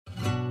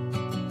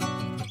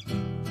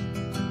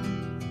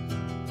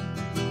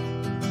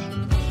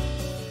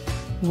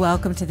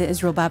Welcome to the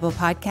Israel Bible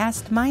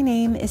Podcast. My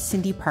name is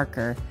Cindy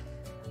Parker.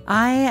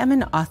 I am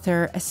an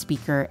author, a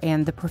speaker,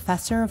 and the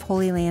professor of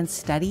Holy Land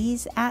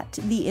Studies at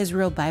the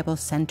Israel Bible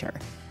Center.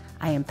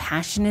 I am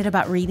passionate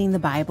about reading the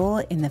Bible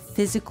in the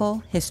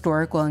physical,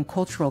 historical, and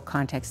cultural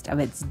context of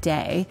its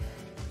day,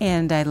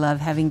 and I love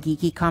having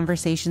geeky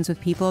conversations with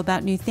people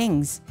about new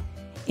things.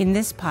 In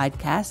this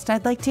podcast,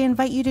 I'd like to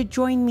invite you to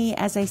join me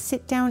as I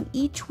sit down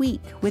each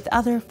week with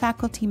other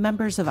faculty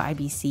members of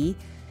IBC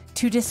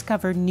to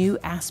discover new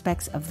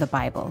aspects of the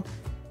Bible.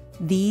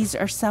 These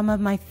are some of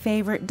my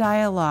favorite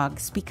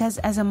dialogues because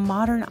as a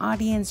modern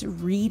audience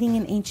reading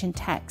an ancient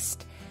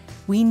text,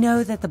 we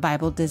know that the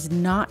Bible does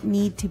not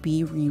need to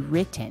be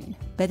rewritten,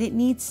 but it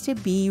needs to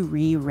be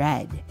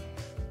reread.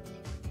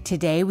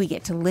 Today, we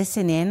get to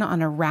listen in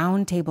on a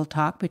roundtable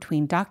talk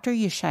between Dr.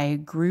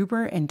 Yeshaya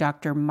Gruber and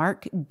Dr.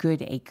 Mark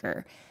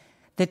Goodacre.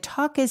 The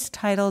talk is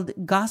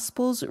titled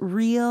Gospels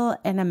Real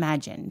and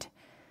Imagined.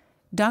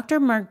 Dr.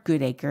 Mark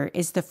Goodacre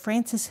is the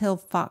Francis Hill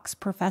Fox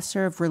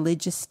Professor of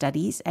Religious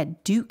Studies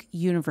at Duke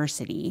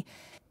University.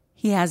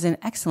 He has an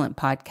excellent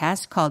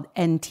podcast called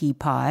NT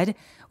Pod,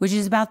 which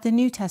is about the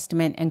New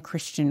Testament and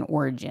Christian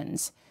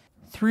origins.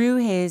 Through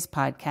his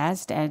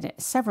podcast and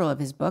several of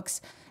his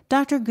books,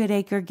 Dr.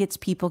 Goodacre gets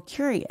people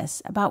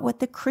curious about what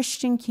the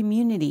Christian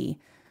community,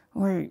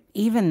 or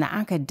even the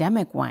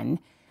academic one,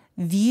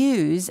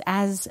 views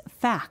as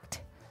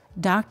fact.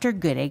 Dr.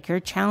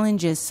 Goodacre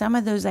challenges some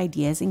of those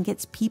ideas and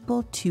gets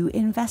people to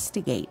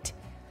investigate.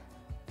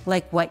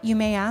 Like what, you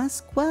may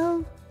ask?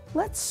 Well,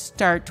 let's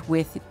start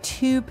with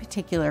two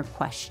particular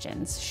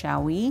questions,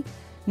 shall we?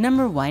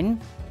 Number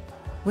one,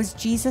 was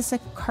Jesus a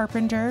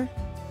carpenter?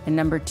 And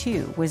number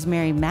two, was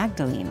Mary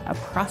Magdalene a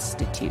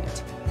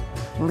prostitute?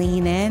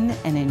 Lean in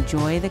and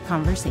enjoy the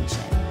conversation.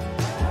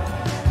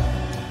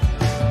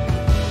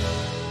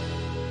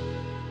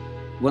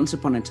 Once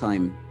upon a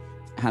time,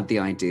 had the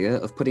idea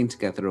of putting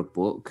together a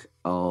book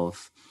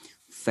of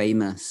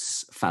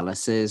famous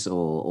fallacies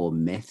or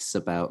myths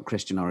about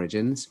Christian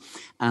origins,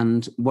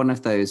 and one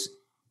of those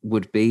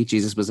would be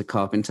Jesus was a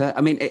carpenter. I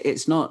mean,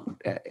 it's not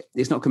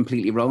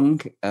completely wrong,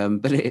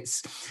 but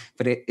it's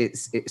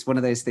one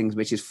of those things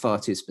which is far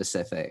too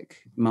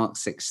specific. Mark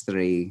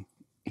 6:3,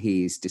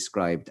 he's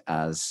described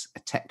as a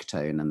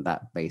tectone, and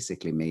that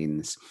basically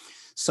means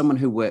someone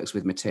who works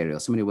with material,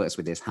 someone who works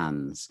with his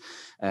hands.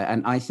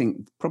 And I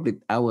think probably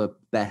our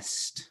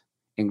best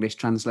English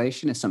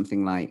translation is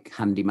something like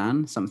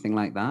handyman, something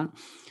like that.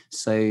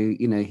 So,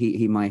 you know,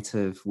 he might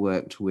have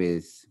worked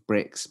with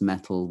bricks,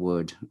 metal,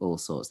 wood, all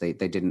sorts. They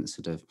didn't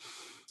sort of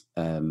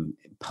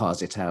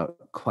parse it out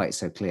quite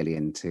so clearly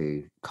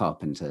into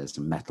carpenters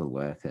and metal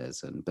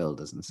workers and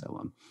builders and so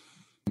on.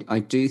 I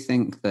do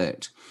think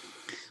that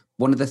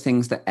one of the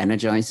things that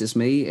energizes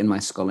me in my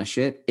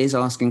scholarship is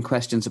asking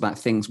questions about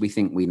things we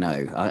think we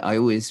know.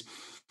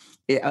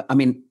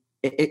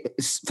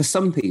 For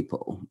some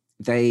people,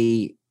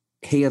 they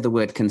hear the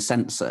word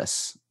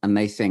consensus and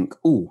they think,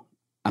 oh,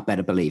 I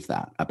better believe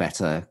that. I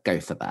better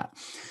go for that.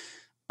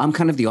 I'm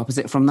kind of the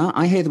opposite from that.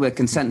 I hear the word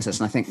consensus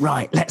and I think,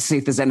 right, let's see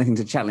if there's anything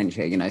to challenge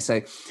here, you know.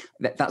 So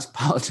that's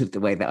part of the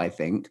way that I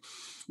think.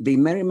 The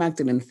Mary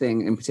Magdalene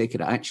thing in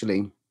particular,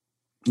 actually,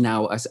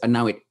 now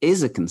it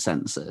is a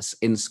consensus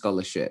in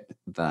scholarship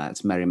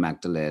that Mary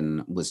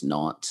Magdalene was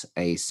not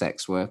a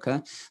sex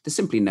worker. There's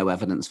simply no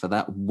evidence for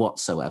that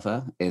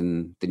whatsoever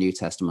in the New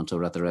Testament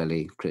or other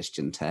early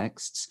Christian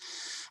texts.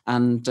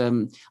 And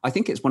I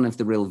think it's one of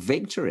the real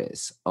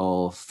victories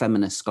of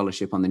feminist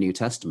scholarship on the New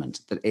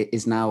Testament that it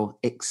is now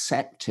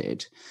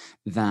accepted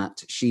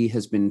that she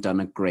has been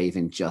done a grave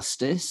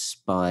injustice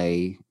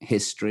by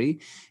history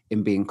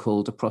in being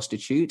called a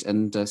prostitute.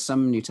 And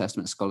some New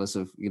Testament scholars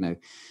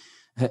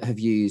have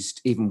used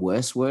even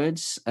worse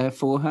words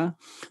for her,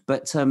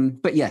 but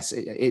yes,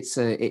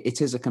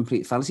 it is a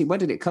complete fallacy. Where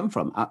did it come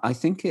from? I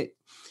think it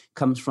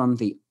comes from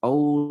the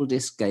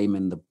oldest game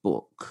in the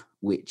book,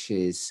 which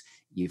is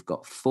you've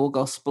got four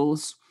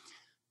Gospels.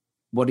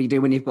 What do you do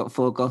when you've got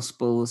four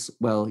Gospels?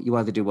 Well, you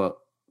either do what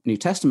New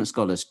Testament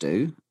scholars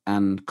do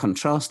and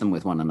contrast them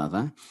with one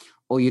another,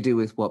 or you do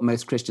with what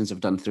most Christians have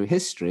done through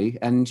history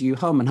and you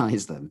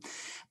harmonize them.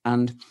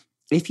 And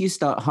if you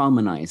start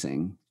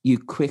harmonizing, you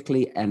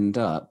quickly end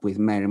up with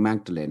Mary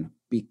Magdalene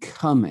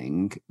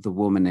becoming the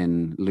woman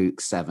in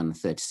Luke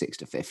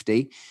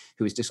 7:36-50,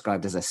 who is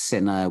described as a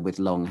sinner with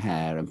long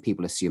hair, and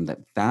people assume that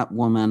that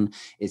woman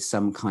is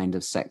some kind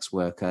of sex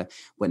worker.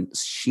 When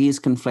she is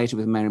conflated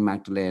with Mary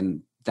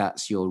Magdalene,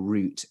 that's your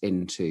route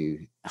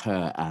into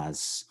her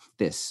as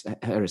this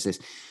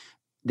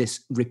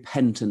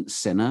repentant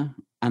sinner.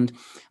 And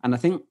I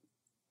think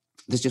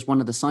there's just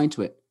one other side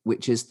to it,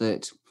 which is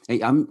that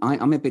I'm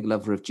a big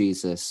lover of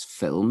Jesus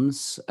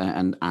films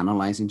and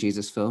analyzing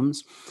Jesus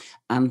films.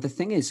 And the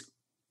thing is,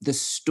 the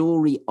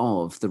story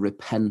of the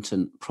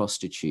repentant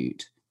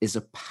prostitute is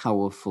a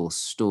powerful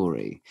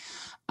story.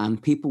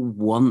 And people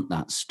want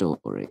that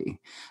story.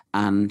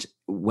 And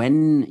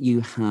when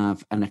you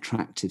have an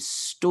attractive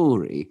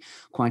story,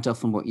 quite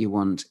often what you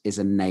want is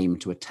a name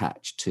to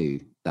attach to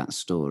that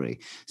story.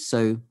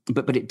 So,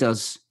 but it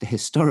does the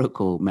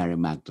historical Mary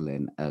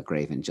Magdalene a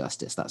grave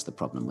injustice. That's the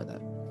problem with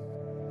it.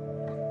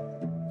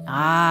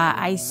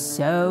 I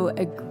so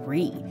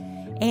agree.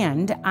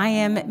 And I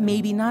am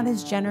maybe not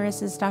as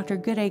generous as Dr.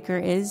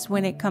 Goodacre is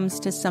when it comes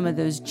to some of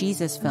those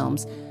Jesus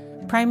films,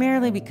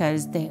 primarily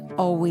because they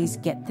always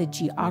get the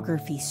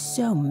geography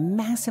so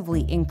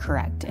massively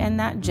incorrect, and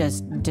that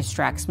just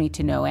distracts me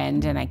to no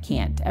end, and I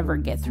can't ever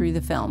get through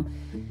the film.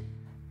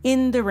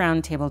 In the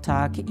roundtable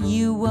talk,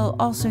 you will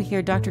also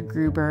hear Dr.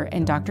 Gruber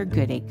and Dr.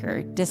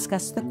 Goodacre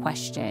discuss the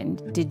question,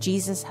 did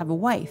Jesus have a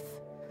wife?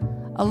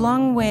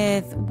 Along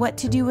with what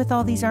to do with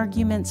all these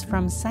arguments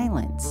from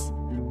silence.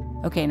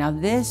 Okay, now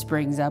this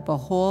brings up a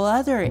whole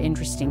other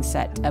interesting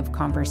set of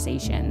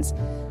conversations.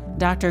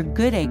 Dr.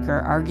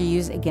 Goodacre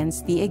argues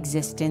against the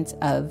existence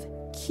of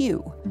Q,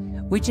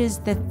 which is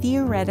the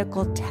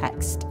theoretical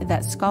text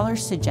that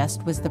scholars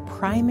suggest was the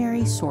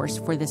primary source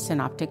for the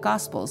Synoptic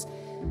Gospels.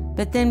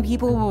 But then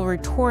people will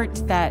retort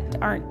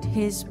that aren't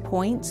his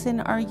points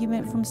an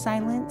argument from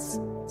silence?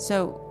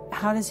 So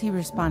how does he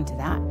respond to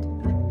that?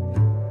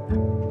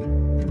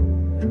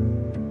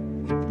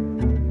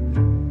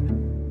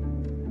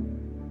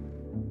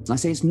 I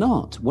say it's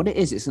not. What it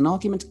is, it's an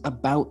argument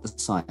about the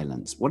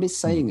silence. What it's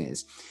saying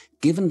is,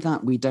 given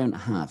that we don't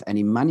have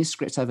any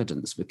manuscript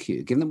evidence for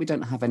Q, given that we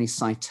don't have any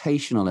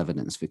citational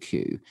evidence for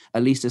Q,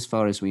 at least as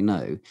far as we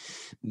know,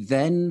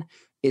 then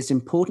it's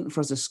important for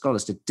us as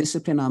scholars to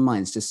discipline our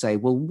minds to say,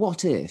 well,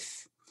 what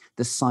if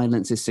the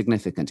silence is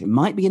significant? It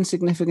might be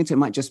insignificant. It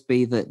might just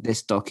be that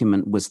this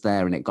document was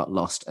there and it got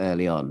lost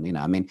early on. You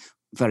know, I mean,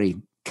 very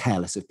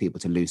careless of people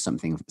to lose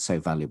something so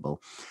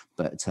valuable,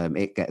 but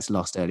it gets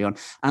lost early on.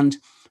 And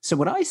so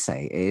what I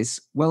say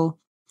is, well,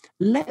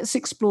 let's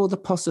explore the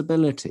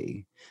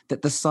possibility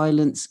that the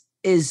silence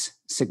is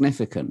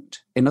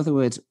significant. In other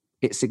words,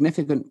 it's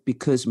significant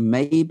because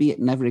maybe it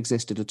never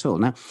existed at all.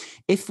 Now,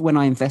 if when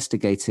I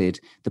investigated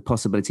the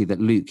possibility that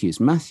Luke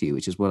used Matthew,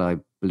 which is what I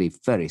believe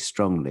very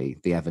strongly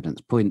the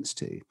evidence points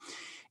to,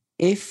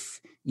 if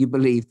you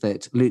believe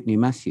that Luke knew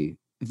Matthew,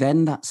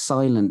 then that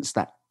silence,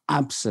 that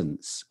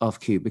absence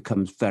of Q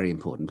becomes very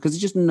important, because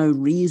there's just no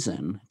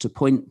reason to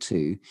point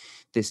to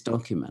this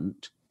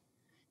document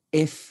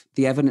if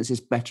the evidence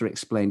is better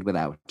explained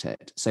without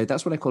it. So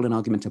that's what I call an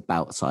argument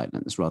about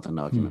silence rather than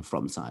an argument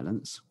from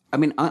silence. I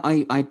mean,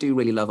 I do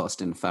really love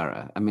Austin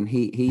Farrer. I mean,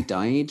 he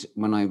died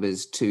when I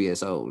was 2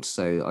 years old,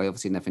 so I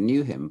obviously never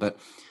knew him. But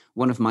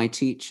one of my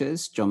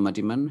teachers, John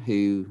Muddyman,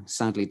 who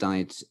sadly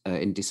died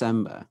in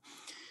December,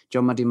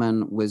 John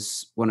Muddyman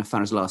was one of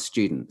Farrer's last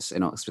students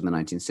in Oxford in the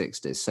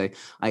 1960s. So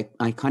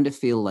I kind of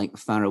feel like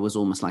Farrer was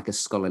almost like a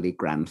scholarly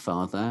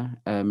grandfather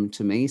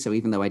to me. So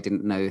even though I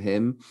didn't know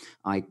him,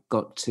 I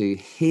got to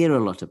hear a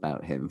lot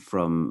about him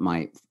from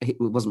it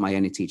wasn't my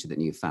only teacher that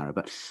knew Farrer,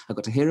 but I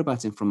got to hear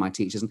about him from my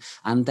teachers.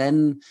 And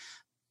then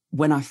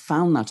when I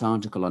found that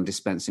article on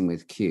dispensing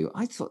with Q,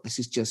 I thought this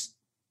is just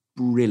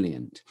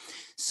brilliant.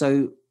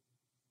 So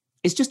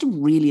it's just a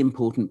really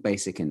important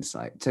basic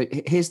insight. So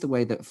here's the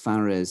way that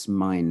Farrer's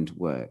mind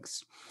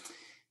works.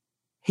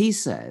 He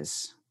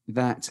says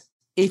that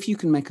if you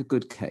can make a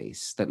good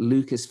case that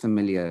Luke is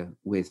familiar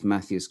with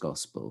Matthew's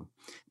gospel,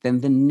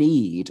 then the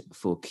need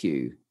for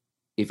Q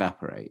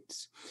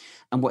evaporates.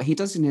 And what he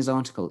does in his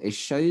article is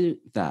show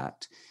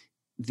that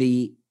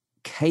the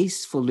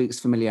case for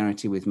Luke's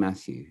familiarity with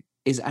Matthew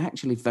is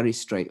actually very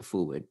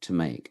straightforward to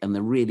make, and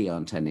there really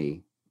aren't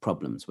any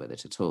problems with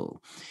it at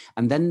all.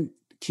 And then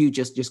Q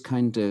just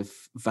kind of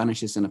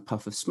vanishes in a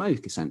puff of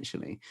smoke,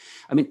 essentially.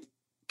 I mean,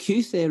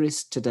 Q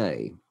theorists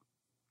today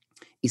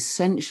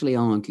essentially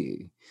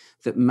argue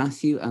that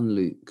Matthew and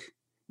Luke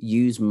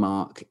use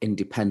Mark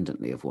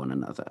independently of one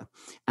another.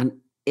 And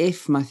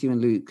if Matthew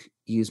and Luke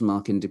use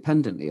Mark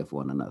independently of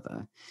one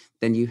another,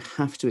 then you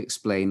have to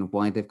explain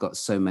why they've got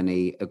so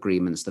many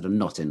agreements that are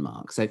not in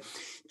Mark. So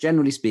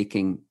generally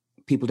speaking,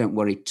 people don't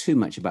worry too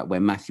much about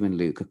where Matthew and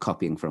Luke are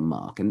copying from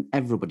Mark. And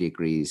everybody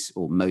agrees,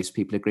 or most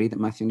people agree, that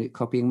Matthew and Luke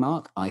are copying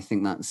Mark. I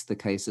think that's the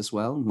case as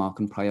well. Mark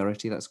and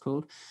priority, that's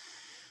called.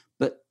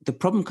 But the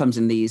problem comes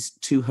in these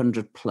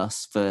 200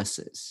 plus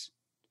verses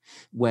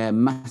where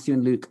Matthew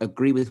and Luke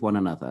agree with one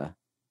another,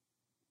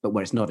 but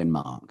where it's not in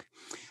Mark.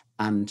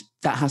 And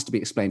that has to be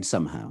explained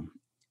somehow.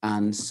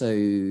 And so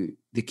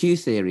the Q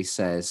theory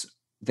says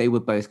they were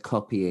both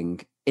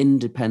copying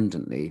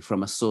independently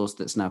from a source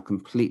that's now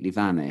completely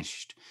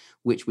vanished,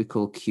 which we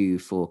call Q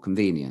for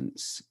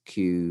convenience.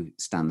 Q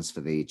stands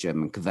for the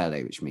German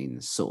Quelle, which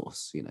means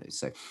source,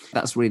 so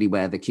that's really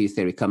where the Q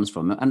theory comes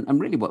from. And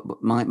really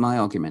what my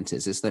argument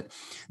is that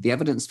the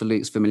evidence for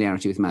Luke's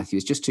familiarity with Matthew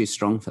is just too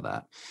strong for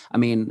that. I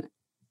mean,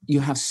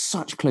 you have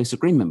such close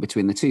agreement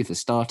between the two, for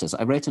starters.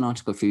 I wrote an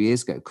article a few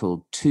years ago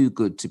called Too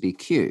Good to Be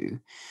Q.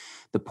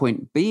 The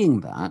point being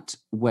that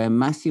where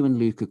Matthew and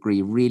Luke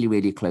agree really,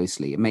 really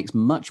closely, it makes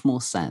much more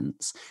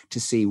sense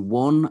to see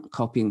one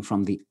copying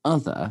from the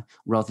other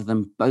rather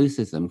than both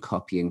of them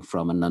copying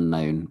from an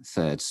unknown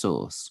third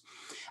source.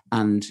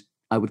 And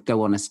I would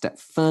go on a step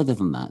further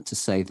than that to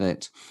say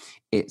that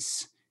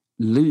it's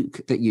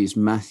Luke that used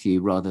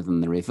Matthew rather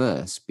than the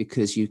reverse,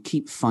 because you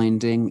keep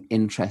finding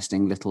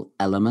interesting little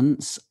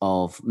elements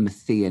of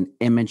Matthean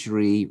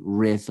imagery,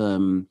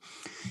 rhythm,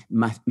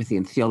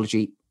 Matthean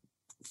theology,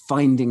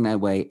 finding their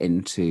way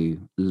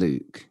into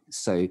Luke.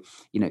 So,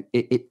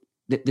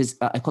 there's,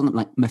 I call them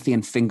like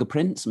Matthean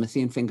fingerprints.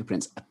 Matthean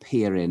fingerprints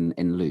appear in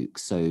Luke.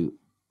 So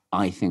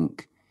I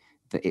think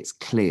that it's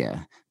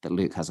clear that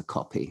Luke has a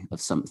copy of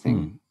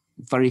something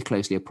very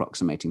closely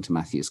approximating to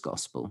Matthew's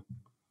gospel.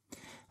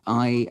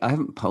 I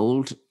haven't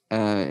polled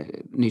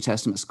New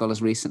Testament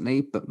scholars recently,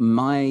 but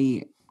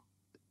my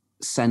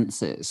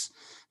sense is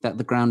that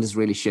the ground has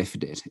really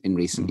shifted in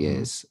recent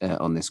years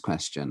on this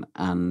question.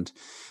 And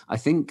I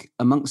think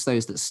amongst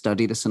those that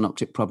study the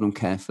synoptic problem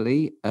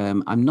carefully,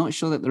 I'm not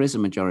sure that there is a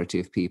majority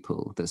of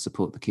people that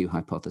support the Q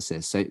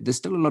hypothesis. So there's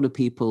still a lot of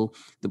people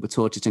that were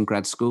taught it in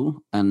grad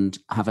school and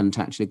haven't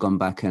actually gone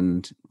back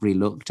and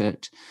relooked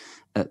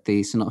at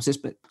the synopsis.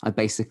 But I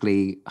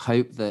basically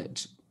hope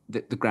that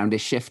the ground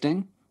is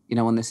shifting,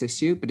 on this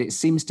issue, but it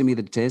seems to me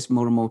that it is.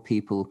 More and more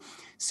people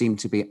seem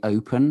to be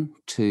open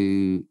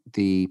to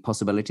the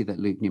possibility that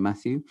Luke knew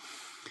Matthew.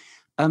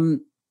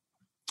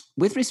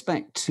 With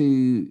respect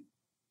to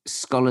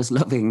scholars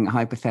loving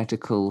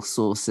hypothetical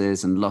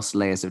sources and lost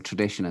layers of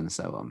tradition and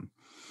so on,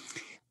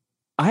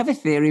 I have a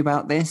theory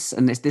about this,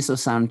 and this will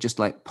sound just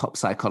like pop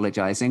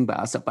psychologizing, but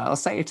I'll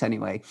say it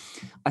anyway.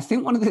 I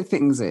think one of the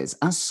things is,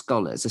 as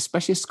scholars,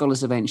 especially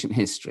scholars of ancient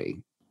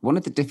history, one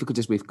of the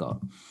difficulties we've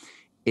got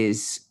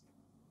is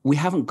we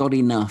haven't got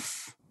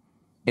enough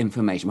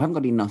information. We haven't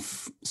got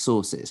enough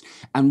sources.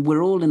 And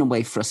we're all, in a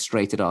way,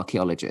 frustrated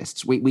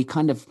archaeologists. We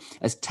kind of,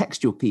 as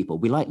textual people,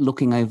 we like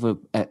looking over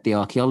at the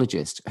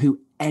archaeologist who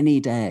any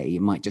day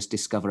might just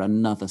discover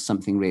another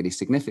something really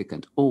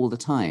significant. All the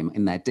time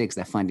in their digs,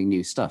 they're finding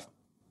new stuff.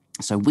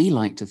 So we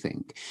like to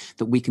think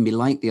that we can be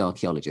like the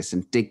archaeologists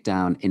and dig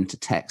down into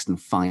text and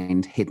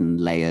find hidden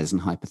layers and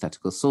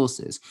hypothetical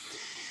sources.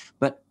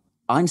 But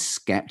I'm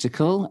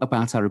skeptical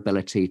about our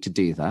ability to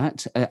do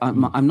that.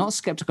 I'm not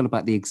skeptical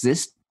about the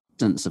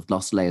existence of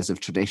lost layers of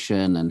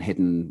tradition and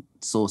hidden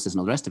sources and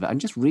all the rest of it. I'm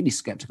just really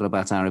skeptical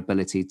about our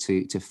ability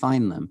to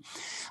find them.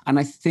 And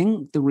I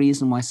think the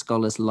reason why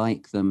scholars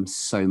like them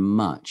so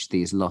much,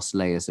 these lost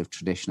layers of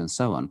tradition and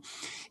so on,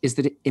 is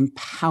that it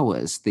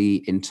empowers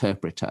the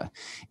interpreter.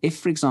 If,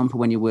 for example,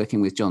 when you're working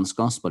with John's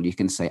gospel, you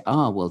can say,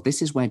 well,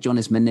 this is where John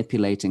is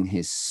manipulating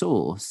his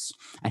source,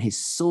 and his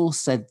source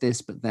said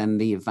this, but then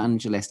the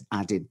evangelist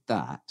added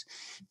that.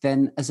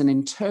 Then as an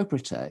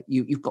interpreter,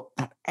 you've got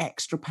that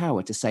extra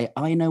power to say,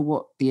 I know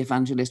what the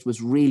evangelist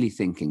was really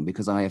thinking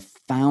because I have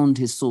found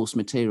his source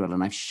material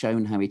and I've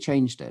shown how he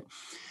changed it.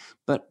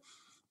 But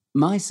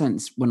my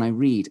sense when I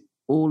read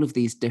all of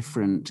these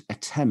different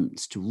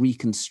attempts to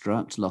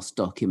reconstruct lost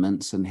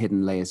documents and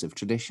hidden layers of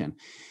tradition,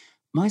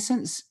 my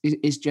sense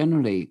is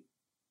generally,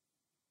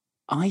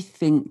 I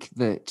think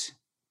that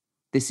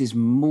this is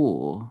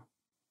more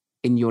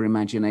in your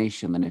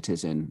imagination than it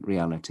is in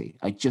reality.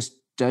 I just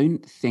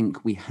don't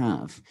think we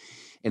have,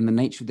 in the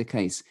nature of the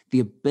case, the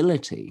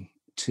ability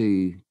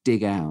to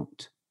dig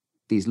out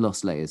these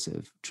lost layers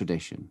of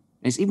tradition.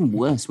 It's even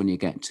worse when you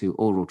get to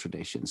oral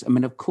traditions. I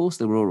mean, of course,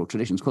 there were oral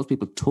traditions. Of course,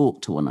 people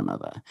talk to one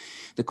another.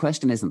 The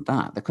question isn't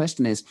that. The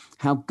question is,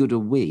 how good are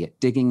we at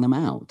digging them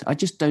out? I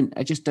just don't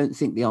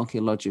think the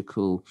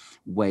archaeological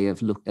way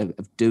of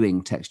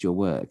doing textual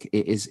work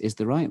is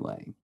the right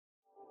way.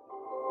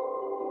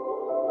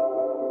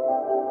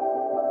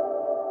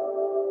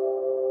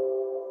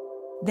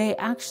 They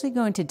actually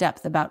go into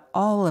depth about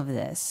all of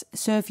this.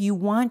 So if you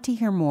want to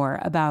hear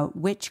more about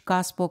which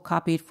gospel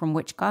copied from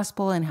which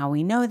gospel and how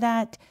we know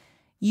that,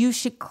 you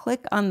should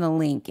click on the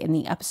link in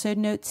the episode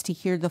notes to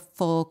hear the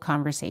full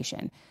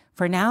conversation.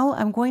 For now,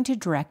 I'm going to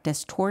direct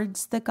us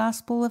towards the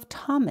Gospel of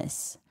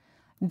Thomas.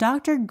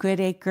 Dr.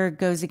 Goodacre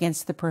goes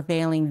against the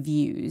prevailing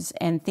views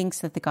and thinks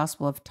that the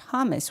Gospel of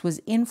Thomas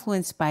was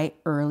influenced by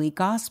early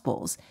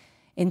Gospels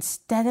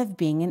instead of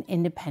being an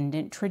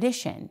independent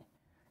tradition.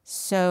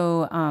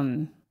 So,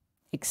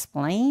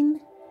 explain?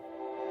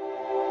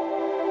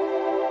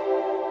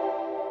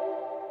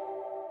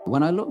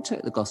 When I looked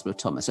at the Gospel of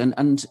Thomas,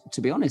 and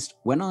to be honest,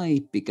 when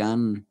I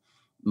began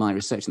my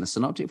research in the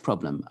synoptic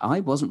problem,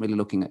 I wasn't really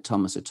looking at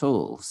Thomas at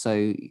all.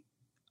 So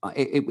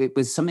it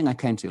was something I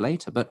came to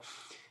later. But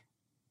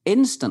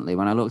instantly,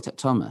 when I looked at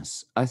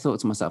Thomas, I thought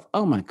to myself,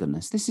 oh my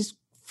goodness, this is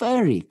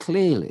very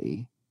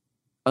clearly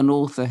an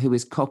author who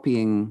is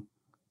copying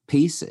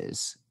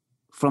pieces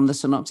from the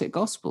synoptic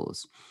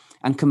gospels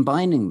and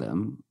combining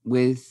them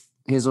with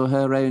his or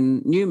her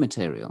own new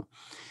material.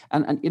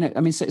 And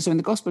so in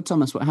the Gospel of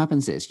Thomas, what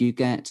happens is you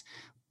get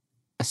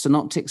a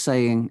synoptic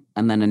saying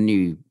and then a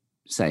new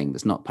saying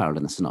that's not parallel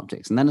in the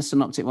synoptics, and then a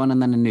synoptic one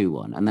and then a new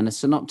one, and then a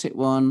synoptic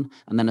one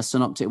and then a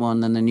synoptic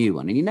one and a new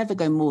one. And you never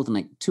go more than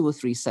like 2 or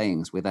 3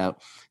 sayings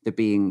without there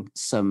being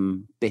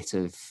some bit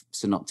of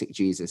synoptic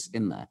Jesus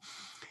in there.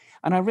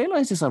 And I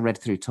realized as I read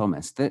through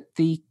Thomas that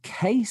the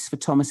case for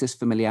Thomas's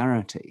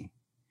familiarity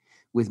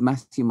with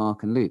Matthew,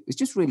 Mark, and Luke is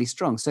just really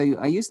strong. So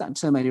I used that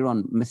term earlier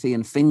on,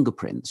 Matthean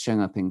fingerprints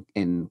showing up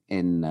in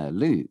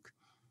Luke.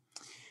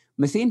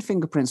 Matthean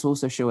fingerprints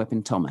also show up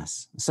in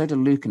Thomas. So do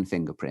Lucan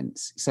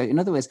fingerprints. So in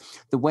other words,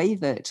 the way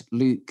that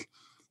Luke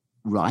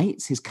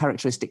writes, his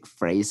characteristic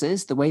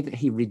phrases, the way that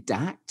he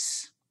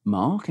redacts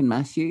Mark and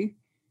Matthew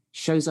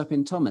shows up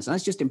in Thomas. And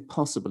that's just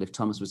impossible if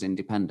Thomas was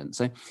independent.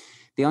 So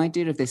the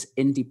idea of this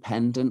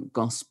independent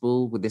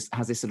gospel with this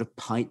has this sort of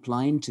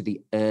pipeline to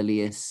the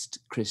earliest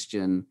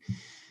Christian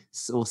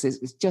sources,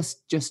 it's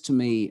just to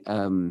me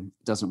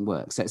doesn't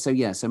work.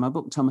 So my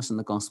book Thomas and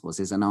the Gospels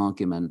is an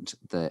argument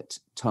that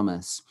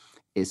Thomas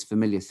is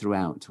familiar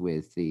throughout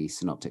with the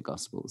synoptic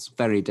gospels,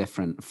 very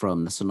different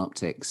from the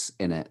synoptics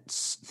in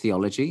its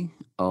theology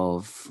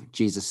of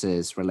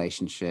Jesus's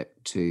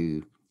relationship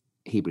to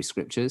Hebrew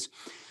scriptures.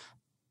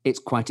 It's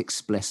quite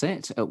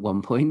explicit at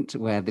one point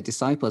where the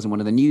disciples, in one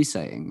of the new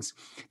sayings,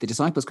 the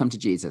disciples come to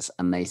Jesus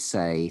and they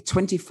say,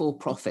 24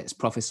 prophets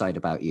prophesied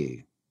about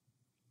you.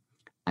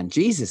 And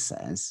Jesus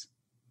says,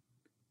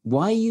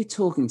 why are you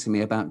talking to me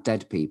about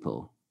dead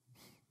people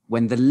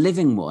when the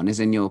living one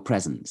is in your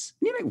presence?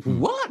 And you're like,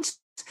 what?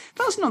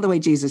 That's not the way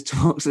Jesus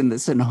talks in the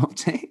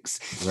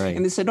synoptics. Right.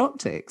 In the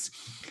synoptics,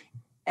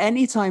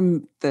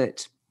 anytime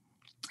that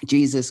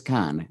Jesus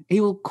can,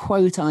 he will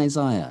quote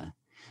Isaiah.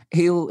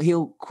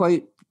 He'll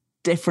quote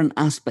different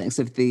aspects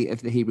of the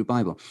Hebrew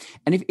Bible.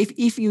 And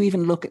if you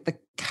even look at the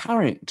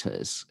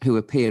characters who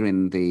appear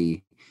in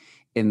the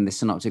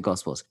synoptic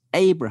gospels,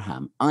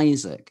 Abraham,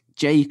 Isaac,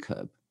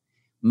 Jacob,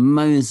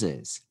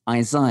 Moses,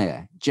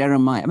 Isaiah,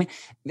 Jeremiah. I mean,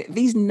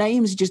 these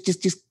names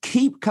just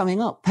keep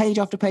coming up page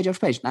after page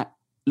after page. Now,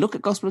 look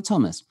at Gospel of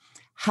Thomas.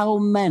 How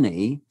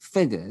many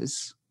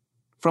figures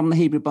from the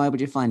Hebrew Bible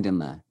do you find in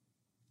there?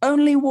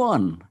 Only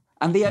one.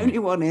 And the only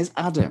one is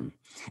Adam.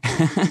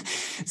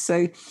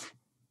 So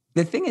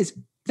the thing is,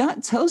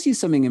 that tells you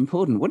something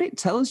important. What it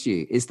tells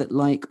you is that,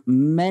 like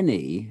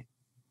many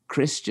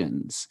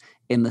Christians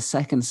in the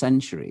 2nd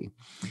century,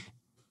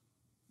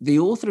 the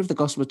author of the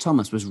Gospel of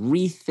Thomas was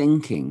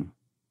rethinking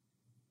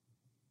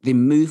the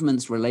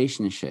movement's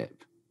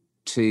relationship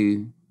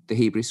to the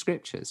Hebrew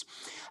scriptures.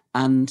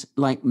 And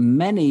like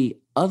many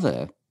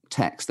other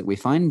texts that we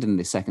find in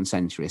the 2nd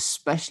century,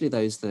 especially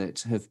those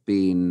that have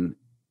been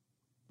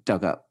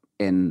dug up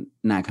in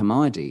Nag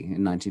Hammadi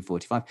in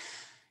 1945,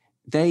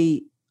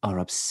 they are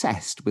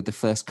obsessed with the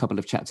first couple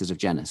of chapters of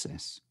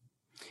Genesis.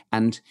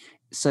 And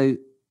so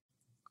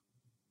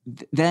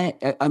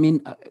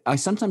I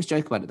sometimes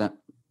joke about it that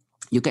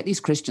you get these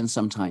Christians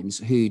sometimes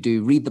who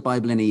do read the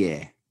Bible in a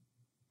year,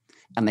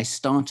 and they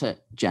start at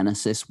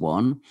Genesis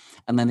 1,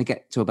 and then they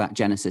get to about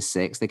Genesis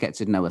 6, they get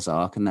to Noah's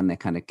Ark, and then they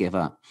kind of give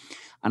up.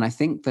 And I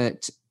think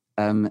that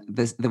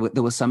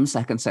there were some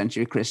 2nd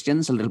century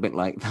Christians a little bit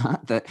like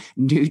that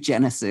knew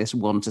Genesis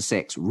 1 to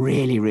 6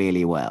 really,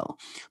 really well.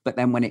 But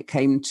then when it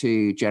came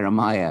to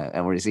Jeremiah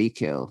or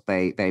Ezekiel,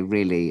 they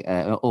really,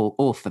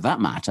 or for that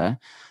matter,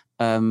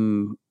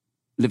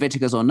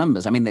 Leviticus or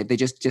Numbers, I mean, they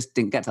just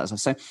didn't get that stuff.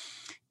 So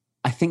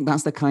I think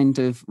that's the kind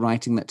of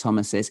writing that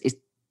Thomas is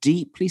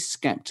deeply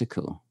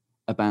skeptical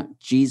about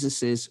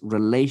Jesus's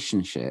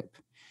relationship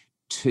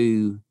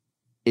to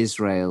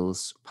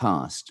Israel's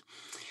past.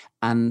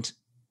 And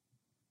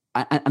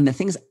the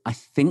thing is, I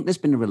think there's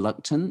been a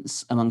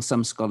reluctance among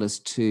some scholars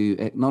to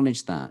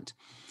acknowledge that,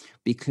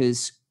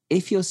 because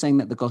if you're saying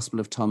that the Gospel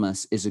of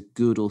Thomas is a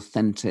good,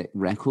 authentic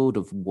record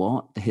of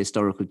what the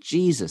historical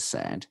Jesus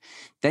said,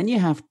 then you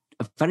have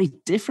a very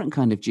different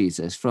kind of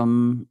Jesus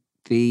from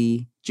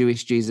the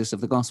Jewish Jesus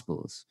of the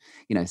Gospels.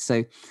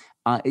 So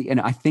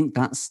I think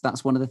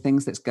that's one of the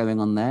things that's going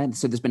on there.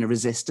 So there's been a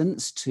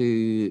resistance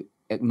to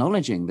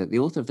acknowledging that the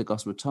author of the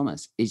Gospel of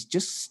Thomas is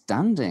just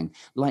standing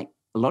like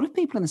a lot of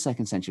people in the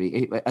 2nd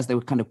century, as they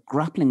were kind of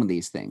grappling with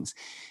these things,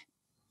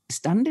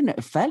 standing at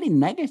a fairly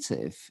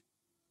negative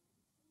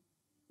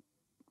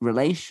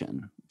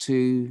relation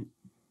to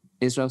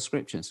Israel's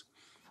scriptures.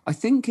 I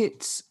think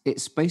it's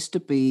supposed to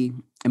be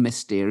a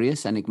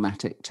mysterious,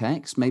 enigmatic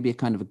text, maybe a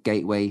kind of a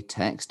gateway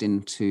text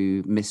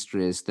into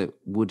mysteries that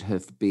would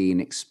have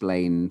been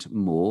explained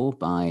more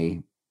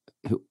by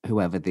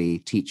whoever the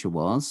teacher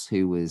was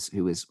who was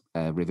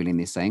revealing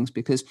these sayings.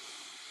 Because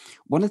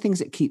one of the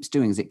things it keeps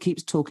doing is it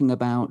keeps talking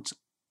about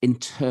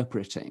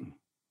interpreting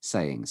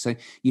sayings. So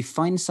you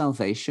find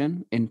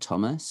salvation in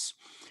Thomas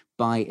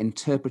by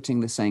interpreting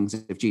the sayings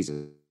of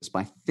Jesus,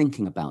 by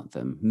thinking about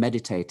them,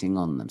 meditating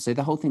on them. So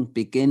the whole thing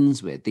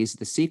begins with, these are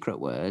the secret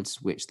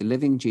words which the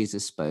living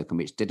Jesus spoke and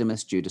which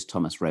Didymus, Judas,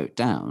 Thomas wrote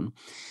down.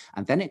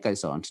 And then it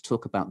goes on to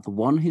talk about the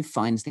one who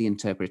finds the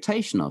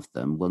interpretation of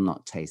them will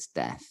not taste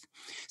death.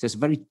 So it's a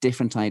very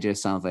different idea of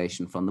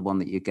salvation from the one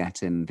that you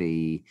get in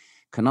the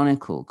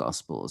canonical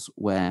Gospels,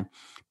 where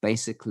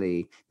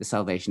basically the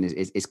salvation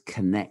is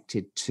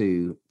connected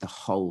to the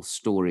whole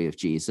story of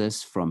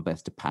Jesus from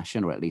birth to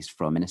passion, or at least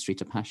from ministry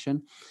to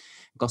passion.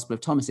 Gospel of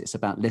Thomas, it's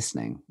about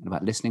listening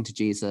to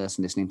Jesus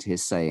and listening to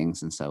his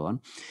sayings and so on.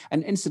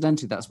 And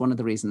incidentally, that's one of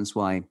the reasons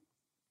why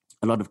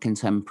a lot of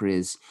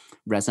contemporaries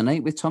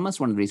resonate with Thomas.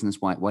 One of the reasons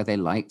why they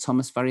like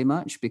Thomas very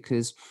much,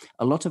 because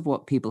a lot of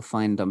what people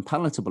find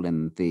unpalatable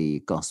in the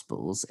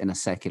Gospels in a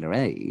secular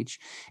age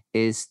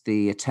is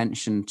the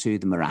attention to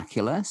the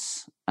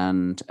miraculous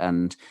and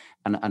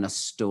a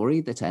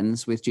story that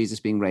ends with Jesus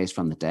being raised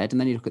from the dead.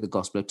 And then you look at the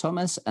Gospel of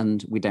Thomas,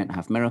 and we don't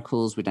have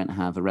miracles, we don't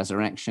have a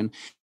resurrection.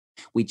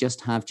 We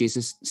just have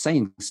Jesus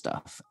saying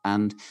stuff.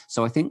 And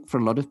so I think for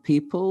a lot of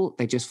people,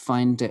 they just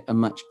find it a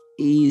much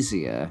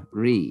easier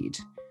read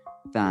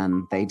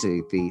than they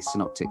do the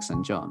Synoptics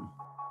and John.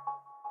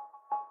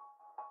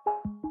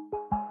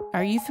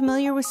 Are you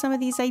familiar with some of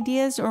these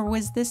ideas, or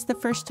was this the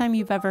first time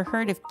you've ever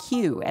heard of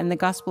Q and the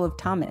Gospel of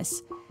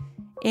Thomas?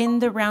 In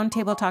the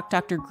Roundtable Talk,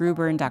 Dr.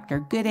 Gruber and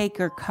Dr.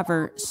 Goodacre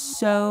cover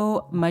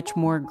so much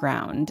more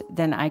ground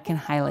than I can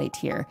highlight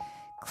here.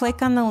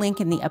 Click on the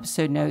link in the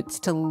episode notes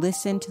to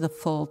listen to the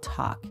full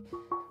talk.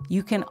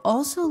 You can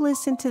also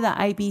listen to the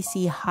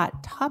IBC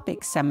Hot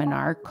Topic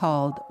seminar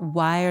called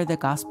Why Are the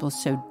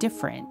Gospels So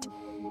Different?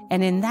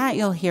 And in that,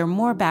 you'll hear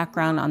more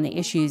background on the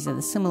issues of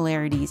the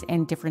similarities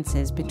and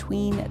differences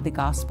between the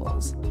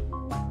Gospels.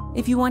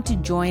 If you want to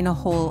join a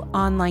whole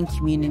online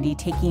community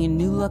taking a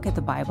new look at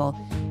the Bible,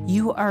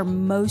 you are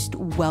most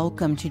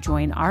welcome to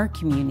join our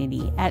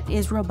community at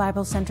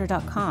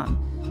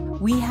israelbiblecenter.com.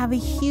 We have a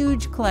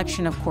huge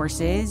collection of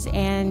courses,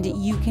 and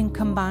you can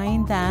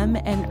combine them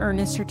and earn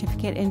a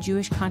certificate in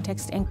Jewish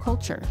context and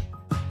culture.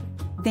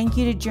 Thank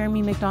you to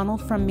Jeremy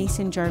McDonald from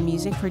Mason Jar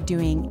Music for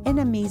doing an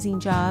amazing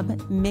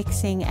job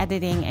mixing,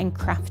 editing, and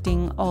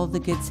crafting all the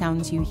good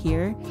sounds you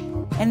hear.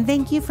 And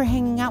thank you for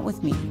hanging out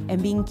with me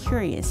and being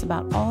curious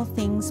about all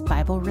things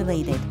Bible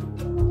related.